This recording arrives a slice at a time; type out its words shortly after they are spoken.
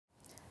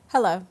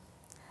Hello,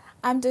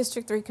 I'm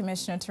District 3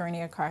 Commissioner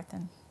Tarenia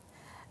Carthan.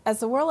 As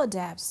the world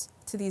adapts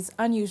to these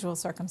unusual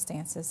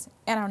circumstances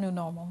and our new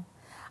normal,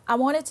 I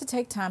wanted to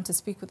take time to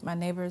speak with my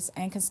neighbors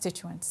and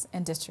constituents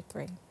in District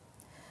 3.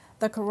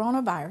 The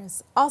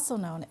coronavirus, also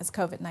known as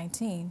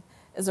COVID-19,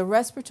 is a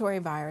respiratory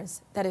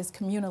virus that is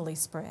communally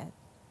spread.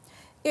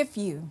 If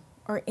you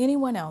or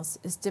anyone else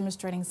is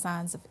demonstrating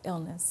signs of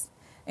illness,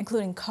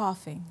 including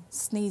coughing,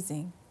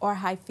 sneezing, or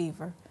high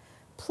fever,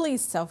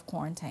 please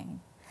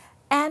self-quarantine.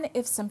 And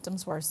if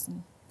symptoms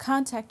worsen,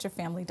 contact your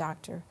family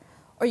doctor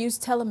or use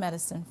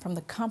telemedicine from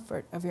the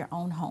comfort of your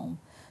own home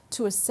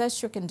to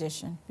assess your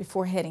condition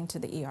before heading to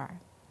the ER.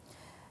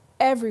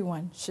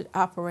 Everyone should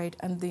operate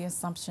under the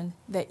assumption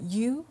that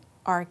you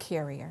are a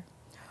carrier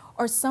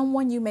or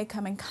someone you may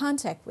come in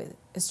contact with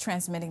is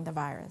transmitting the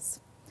virus.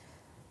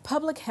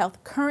 Public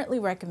health currently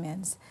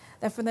recommends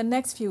that for the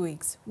next few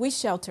weeks, we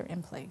shelter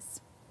in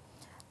place.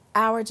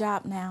 Our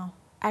job now,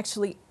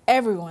 actually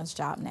everyone's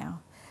job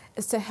now,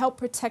 is to help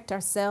protect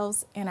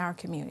ourselves and our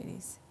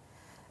communities.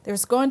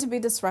 There's going to be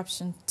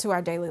disruption to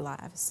our daily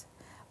lives,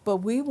 but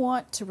we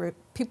want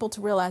people to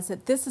realize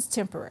that this is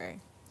temporary.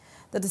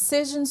 The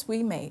decisions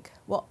we make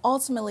will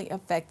ultimately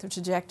affect the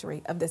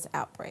trajectory of this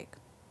outbreak.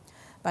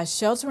 By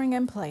sheltering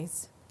in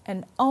place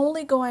and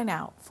only going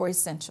out for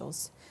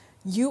essentials,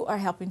 you are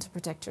helping to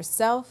protect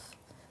yourself,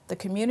 the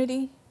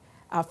community,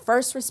 our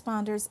first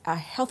responders, our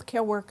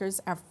healthcare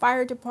workers, our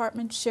fire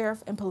department,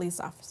 sheriff, and police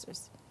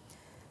officers.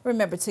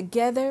 Remember,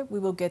 together we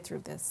will get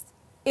through this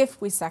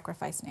if we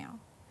sacrifice now.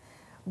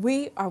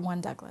 We are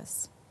One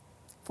Douglas.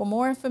 For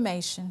more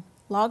information,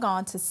 log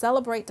on to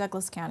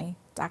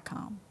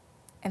celebratedouglascounty.com.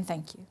 And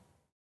thank you.